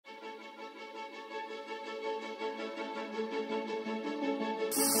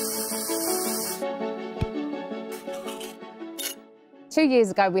2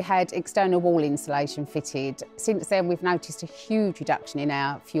 years ago, we had external wall insulation fitted. Since then, we've noticed a huge reduction in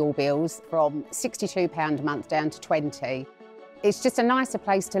our fuel bills from £62 a month down to £20. It's just a nicer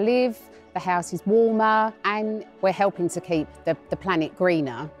place to live, the house is warmer, and we're helping to keep the planet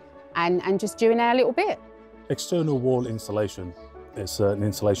greener and just doing our little bit. External wall insulation is an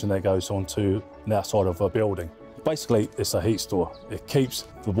insulation that goes onto the outside of a building. Basically, it's a heat store. It keeps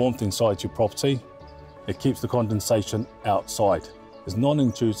the warmth inside your property. It keeps the condensation outside. It's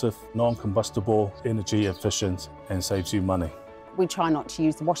non-intrusive, non-combustible, energy efficient, and saves you money. We try not to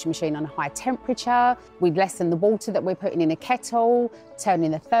use the washing machine on a high temperature. We lessen the water that we're putting in a kettle, turning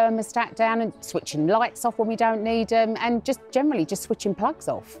the thermostat down and switching lights off when we don't need them, and just generally just switching plugs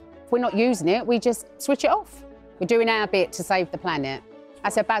off. If we're not using it, we just switch it off. We're doing our bit to save the planet.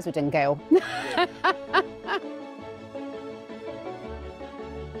 That's a Basildon girl.